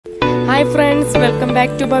Hi friends, welcome back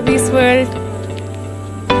to Bubby's World.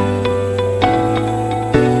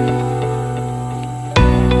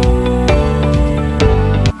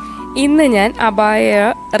 ഇന്ന് ഞാൻ അബായ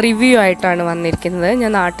review ആയിട്ടാണ് വന്നിരിക്കുന്നത്.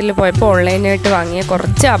 ഞാൻ നാട്ടിൽ പോയപ്പോൾ ഓൺലൈനായിട്ട് വാങ്ങിയ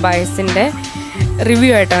കുറച്ച് അബായസിൻ്റെ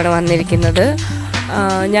റിവ്യൂ ആയിട്ടാണ് വന്നിരിക്കുന്നത്.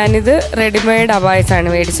 ഞാനിത് റെഡിമെയ്ഡ് അബായസാണ്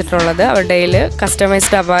മേടിച്ചിട്ടുള്ളത്. അവരുടെ കയ്യിൽ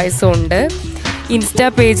കസ്റ്റമൈസ്ഡ് അബായസും ഉണ്ട്. ഇൻസ്റ്റാ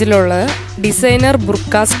പേജിലുള്ള ഡിസൈനർ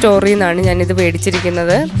ബുർക്ക സ്റ്റോറിയിൽ നിന്നാണ് ഞാനിത്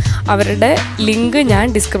മേടിച്ചിരിക്കുന്നത്. അവരുടെ ലിങ്ക് ഞാൻ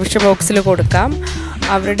ഡിസ്ക്രിപ്ഷൻ ബോക്സിൽ കൊടുക്കാം.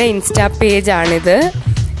 അവരുടെ ഇൻസ്റ്റാ പേജാണിത്.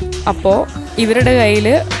 അപ്പോൾ ഇവരുടെ കയ്യിൽ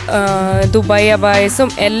ദുബായ്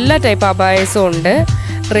അബായസും എല്ലാ ടൈപ്പ് അബായസും ഉണ്ട്.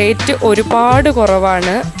 റേറ്റ് ഒരുപാട്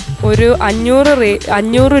കുറവാണ്. ഒരു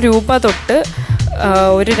 500 രൂപ തൊട്ട്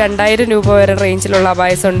ഒരു 2000 രൂപ വരെ റേഞ്ചിലുള്ള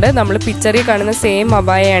അബായസ് ഉണ്ട്. നമ്മൾ പിക്ചറിൽ കാണുന്ന സെയിം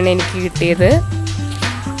അബായയാണ് എനിക്ക് കിട്ടിയത്.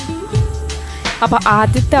 അപ്പോൾ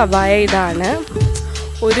ആദ്യത്തെ അബായ ഇതാണ്.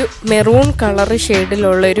 ഒരു മെറൂൺ കളർ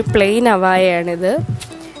ഷെയ്ഡിലുള്ള ഒരു പ്ലെയിൻ അബായയാണിത്.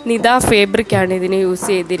 നിദ ഫാബ്രിക്കാണ് ഇതിന് യൂസ്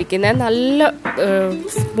ചെയ്തിരിക്കുന്നത്. നല്ല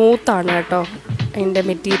സ്മൂത്താണ് കേട്ടോ അതിൻ്റെ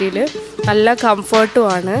മെറ്റീരിയൽ, നല്ല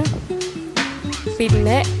കംഫർട്ടുമാണ്.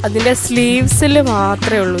 പിന്നെ അതിൻ്റെ സ്ലീവ്സിൽ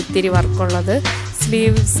മാത്രമേ ഉള്ളൂ ഇത്തിരി വർക്കുള്ളത്.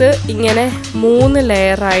 സ്ലീവ്സ് ഇങ്ങനെ 3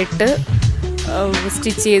 ലെയറായിട്ട്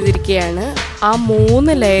സ്റ്റിച്ച് ചെയ്തിരിക്കുകയാണ്. ആ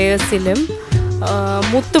 3 ലെയേഴ്സിലും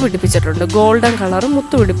മുത്ത് പിടിപ്പിച്ചിട്ടുണ്ട്. ഗോൾഡൻ കളർ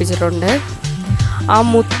മുത്ത് പിടിപ്പിച്ചിട്ടുണ്ട്. ആ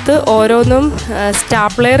മുത്ത് ഓരോന്നും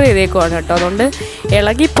സ്റ്റാപ്ലെയർ ചെയ്തേക്കുവാണ് കേട്ടോ. അതുകൊണ്ട്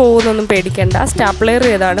ഇളകി പോകുന്നൊന്നും പേടിക്കേണ്ട. സ്റ്റാപ്ലെയർ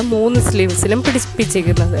ചെയ്താണ് 3 സ്ലീവ്സിലും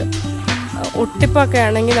പിടിപ്പിച്ചിരിക്കുന്നത്. ഒട്ടിപ്പൊക്കെ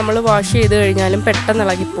ആണെങ്കിൽ നമ്മൾ വാഷ് ചെയ്ത് കഴിഞ്ഞാലും പെട്ടെന്ന്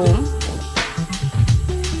ഇളകിപ്പോവും.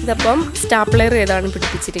 ഇതപ്പം സ്റ്റാപ്ലെയർ ചെയ്താണ്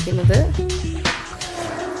പിടിപ്പിച്ചിരിക്കുന്നത്.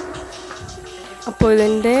 അപ്പോൾ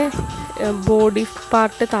ഇതിൻ്റെ ബോഡി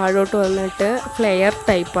പാർട്ട് താഴോട്ട് വന്നിട്ട് ഫ്ലെയർ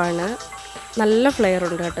ടൈപ്പാണ്. നല്ല ഫ്ലെയർ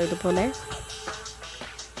ഉണ്ട് കേട്ടോ. ഇതുപോലെ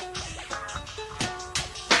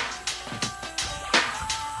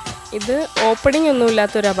ഇത് ഓപ്പണിംഗ് ഒന്നും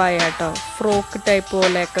ഇല്ലാത്തൊരു അബായ കേട്ടോ. ഫ്രോക്ക് ടൈപ്പ്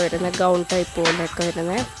പോലെയൊക്കെ വരുന്നത്, ഗൗൺ ടൈപ്പ് പോലെയൊക്കെ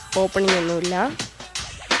വരുന്നത്. ഓപ്പണിംഗ് ഒന്നുമില്ല.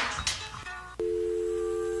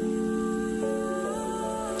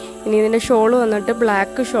 ഇനി ഇതിൻ്റെ ഷോള് വന്നിട്ട്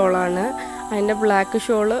ബ്ലാക്ക് ഷോളാണ്. അതിൻ്റെ ബ്ലാക്ക്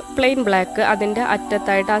ഷോള് പ്ലെയിൻ ബ്ലാക്ക്. അതിൻ്റെ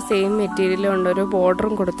അറ്റത്തായിട്ട് ആ സെയിം മെറ്റീരിയൽ കൊണ്ടൊരു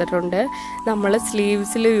ബോർഡറും കൊടുത്തിട്ടുണ്ട്. നമ്മൾ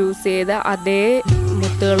സ്ലീവ്സിൽ യൂസ് ചെയ്ത അതേ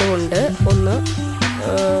മുത്തുകളും കൊണ്ട് ഒന്ന്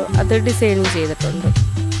അത് ഡിസൈനും ചെയ്തിട്ടുണ്ട്.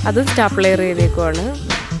 അതും സ്റ്റാപ്ലെയർ ചെയ്തേക്കുവാണ്.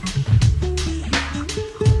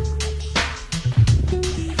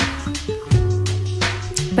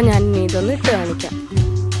 അപ്പം ഞാൻ ഇനി ഇതൊന്ന് ഇട്ട് കാണിക്കാം.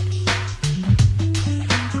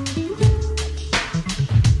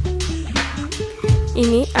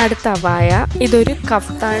 ഇനി അടുത്ത അബായ, ഇതൊരു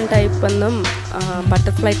കഫ്താൻ ടൈപ്പ് എന്നും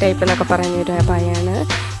ബട്ടർഫ്ലൈ ടൈപ്പ് എന്നൊക്കെ പറയുന്നൊരു അബായാണ്.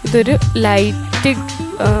 ഇതൊരു ലൈറ്റ്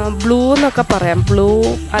ബ്ലൂ എന്നൊക്കെ പറയാം. ബ്ലൂ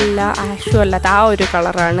അല്ല, ആഷും അല്ലാത്ത ആ ഒരു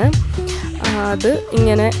കളറാണ്. അത്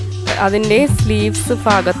ഇങ്ങനെ അതിൻ്റെ സ്ലീവ്സ്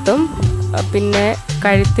ഭാഗത്തും പിന്നെ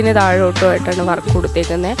കഴുത്തിന് താഴോട്ടുമായിട്ടാണ് വർക്ക്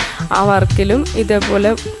കൊടുത്തേക്കുന്നത്. ആ വർക്കിലും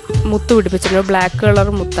ഇതേപോലെ മുത്ത് പിടിപ്പിച്ചിട്ടുണ്ട്. ബ്ലാക്ക് കളർ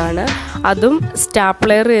മുത്താണ്. അതും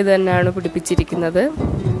സ്റ്റാപ്ലെയർ ചെയ്ത് തന്നെയാണ് പിടിപ്പിച്ചിരിക്കുന്നത്.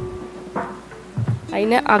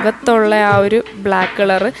 അതിന് അകത്തുള്ള ആ ഒരു ബ്ലാക്ക്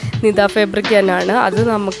കളറ് നിദ ഫാബ്രിക് തന്നെയാണ്. അത്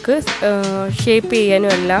നമുക്ക് ഷേപ്പ്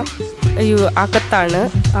ചെയ്യാനും എല്ലാം അകത്താണ്.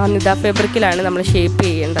 ആ നിദ ഫാബ്രിക്കിലാണ് നമ്മൾ ഷേപ്പ്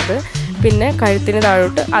ചെയ്യേണ്ടത്. പിന്നെ കഴുത്തിന്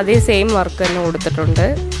താഴോട്ട് അതേ സെയിം വർക്ക് തന്നെ കൊടുത്തിട്ടുണ്ട്.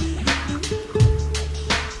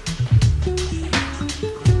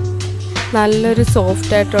 നല്ലൊരു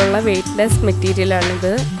സോഫ്റ്റ് ആയിട്ടുള്ള വെയ്റ്റ്ലെസ്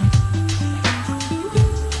മെറ്റീരിയലാണിത്.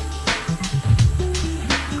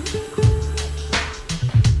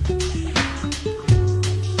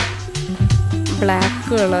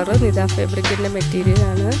 ബ്ലാക്ക് കളറ് നിദ ഫാബ്രിക്കിൻ്റെ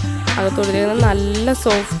മെറ്റീരിയലാണ്. അകത്തോടിരിക്കുന്നത് നല്ല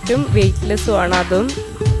സോഫ്റ്റും വെയ്റ്റ്ലെസ്സുമാണ്. അതും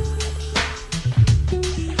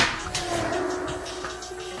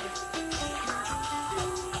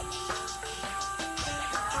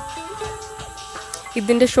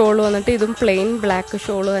ഇതിൻ്റെ ഷോൾ വന്നിട്ട് ഇതും പ്ലെയിൻ ബ്ലാക്ക്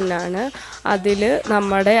ഷോൾ തന്നെയാണ്. അതിൽ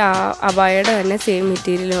നമ്മുടെ ആ അബായയുടെ തന്നെ സെയിം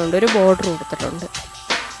മെറ്റീരിയൽ കൊണ്ട് ഒരു ബോർഡർ കൊടുത്തിട്ടുണ്ട്.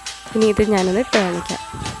 ഇനി ഇത് ഞാനൊന്ന് ഇട്ട് കാണിക്കാം.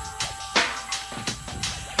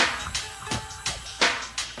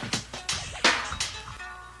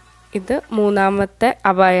 ഇത് 3ാമത്തെ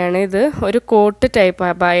അബായാണ്. ഇത് ഒരു കോട്ട് ടൈപ്പ്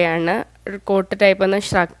അബായാണ്. ഒരു കോട്ട് ടൈപ്പ് എന്നോ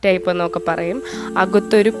ഷ്രഗ് ടൈപ്പ് എന്നൊക്കെ പറയും.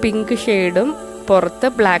 അകത്തൊരു പിങ്ക് ഷെയ്ഡും പുറത്ത്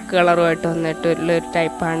ബ്ലാക്ക് കളറുമായിട്ട് വന്നിട്ടുള്ളൊരു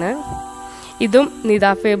ടൈപ്പാണ്. ഇതും നിദ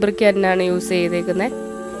ഫാബ്രിക് തന്നെയാണ് യൂസ് ചെയ്തേക്കുന്നത്.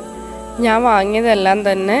 ഞാൻ വാങ്ങിയതെല്ലാം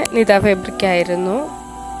തന്നെ നിദ ഫാബ്രിക് ആയിരുന്നു.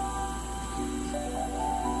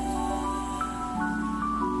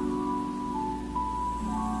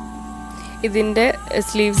 ഇതിൻ്റെ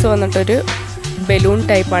സ്ലീവ്സ് വന്നിട്ടൊരു ബലൂൺ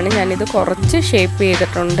ടൈപ്പാണ്. ഞാനിത് കുറച്ച് ഷേപ്പ്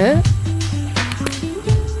ചെയ്തിട്ടുണ്ട്.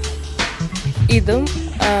 ഇതും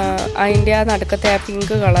അതിൻ്റെ ആ നടുക്കത്തെ ആ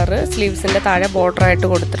പിങ്ക് കളറ് സ്ലീവ്സിൻ്റെ താഴെ ബോർഡറായിട്ട്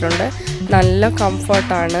കൊടുത്തിട്ടുണ്ട്. നല്ല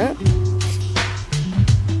കംഫർട്ടാണ്.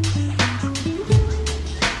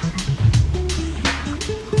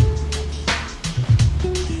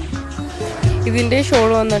 ഇതിൻ്റെ ഷോൾ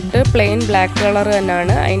വന്നിട്ട് പ്ലെയിൻ ബ്ലാക്ക് കളർ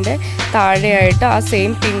തന്നെയാണ്. അതിൻ്റെ താഴെയായിട്ട് ആ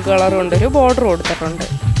സെയിം പിങ്ക് കളർ കൊണ്ടൊരു ബോർഡർ കൊടുത്തിട്ടുണ്ട്.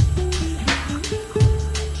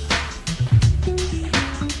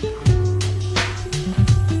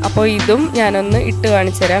 അപ്പോൾ ഇതും ഞാനൊന്ന് ഇട്ട്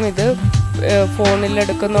കാണിച്ചു തരാം. ഇത് ഫോണിൽ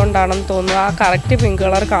എടുക്കുന്നതുകൊണ്ടാണെന്ന് തോന്നുന്നു ആ കറക്റ്റ് പിങ്ക്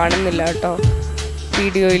കളർ കാണുന്നില്ല കേട്ടോ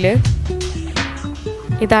വീഡിയോയിൽ.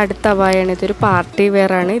 ഇത് അടുത്ത അബായാണ്. ഇതൊരു പാർട്ടി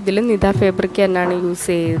വെയർ ആണ്. ഇതിൽ നിദ ഫാബ്രിക് തന്നെയാണ് യൂസ്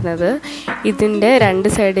ചെയ്യുന്നത്. ഇതിൻ്റെ 2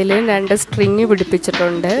 സൈഡിലും 2 സ്ട്രിങ്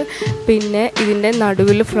പിടിപ്പിച്ചിട്ടുണ്ട്. പിന്നെ ഇതിൻ്റെ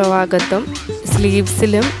നടുവിൽ ഭാഗത്തും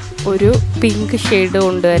സ്ലീവ്സിലും ഒരു പിങ്ക് ഷെയ്ഡ്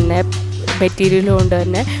കൊണ്ട് തന്നെ മെറ്റീരിയൽ കൊണ്ട്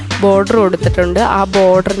തന്നെ ബോർഡർ കൊടുത്തിട്ടുണ്ട്. ആ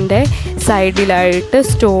ബോർഡറിൻ്റെ സൈഡിലായിട്ട്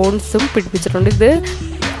സ്റ്റോൺസും പിടിപ്പിച്ചിട്ടുണ്ട്. ഇത്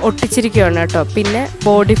ഒട്ടിച്ചിരിക്കുകയാണ് കേട്ടോ. പിന്നെ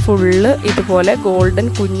ബോഡി ഫുള്ള് ഇതുപോലെ ഗോൾഡൻ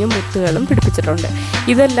കുഞ്ഞു മുത്തുകളും പിടിപ്പിച്ചിട്ടുണ്ട്.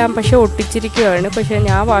 ഇതെല്ലാം പക്ഷേ ഒട്ടിച്ചിരിക്കുകയാണ്. പക്ഷേ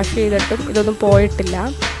ഞാൻ വാഷ് ചെയ്തിട്ടും ഇതൊന്നും പോയിട്ടില്ല.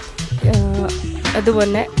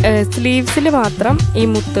 അതുപോലെ സ്ലീവ്സിൽ മാത്രം ഈ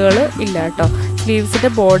മുത്തുകൾ ഇല്ല കേട്ടോ.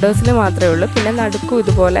 സ്ലീവ്സിൻ്റെ ബോർഡേഴ്സിൽ മാത്രമേ ഉള്ളൂ. പിന്നെ നടുക്കും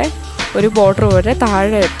ഇതുപോലെ ഒരു ബോർഡർ വരെ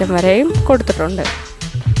താഴെ അറ്റം വരെയും കൊടുത്തിട്ടുണ്ട്.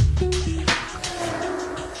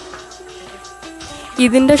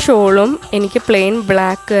 ഇതിൻ്റെ ഷോളും എനിക്ക് പ്ലെയിൻ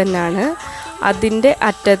ബ്ലാക്ക് തന്നെയാണ്. അതിൻ്റെ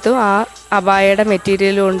അറ്റത്തും ആ അബായയുടെ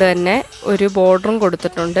മെറ്റീരിയൽ കൊണ്ട് തന്നെ ഒരു ബോർഡറും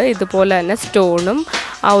കൊടുത്തിട്ടുണ്ട്. ഇതുപോലെ തന്നെ സ്റ്റോണും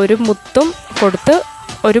ആ ഒരു മുത്തും കൊടുത്ത്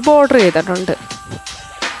ഒരു ബോർഡർ ചെയ്തിട്ടുണ്ട്.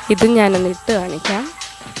 ഇതും ഞാനൊന്ന് ഇട്ട് കാണിക്കാം.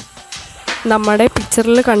 നമ്മുടെ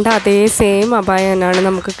പിക്ചറിൽ കണ്ട അതേ സെയിം അബായ തന്നെയാണ്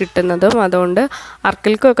നമുക്ക് കിട്ടുന്നതും. അതുകൊണ്ട്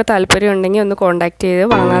ആർക്കെങ്കിലുമൊക്കെ താല്പര്യം ഉണ്ടെങ്കിൽ ഒന്ന് കോൺടാക്റ്റ് ചെയ്ത്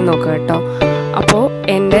വാങ്ങാൻ നോക്കുക കേട്ടോ. അപ്പോൾ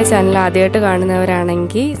എൻ്റെ ചാനൽ ആദ്യമായിട്ട്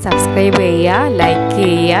കാണുന്നവരാണെങ്കിൽ സബ്സ്ക്രൈബ് ചെയ്യുക, ലൈക്ക്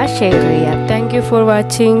ചെയ്യുക, ഷെയർ ചെയ്യുക. Thank you for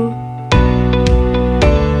watching.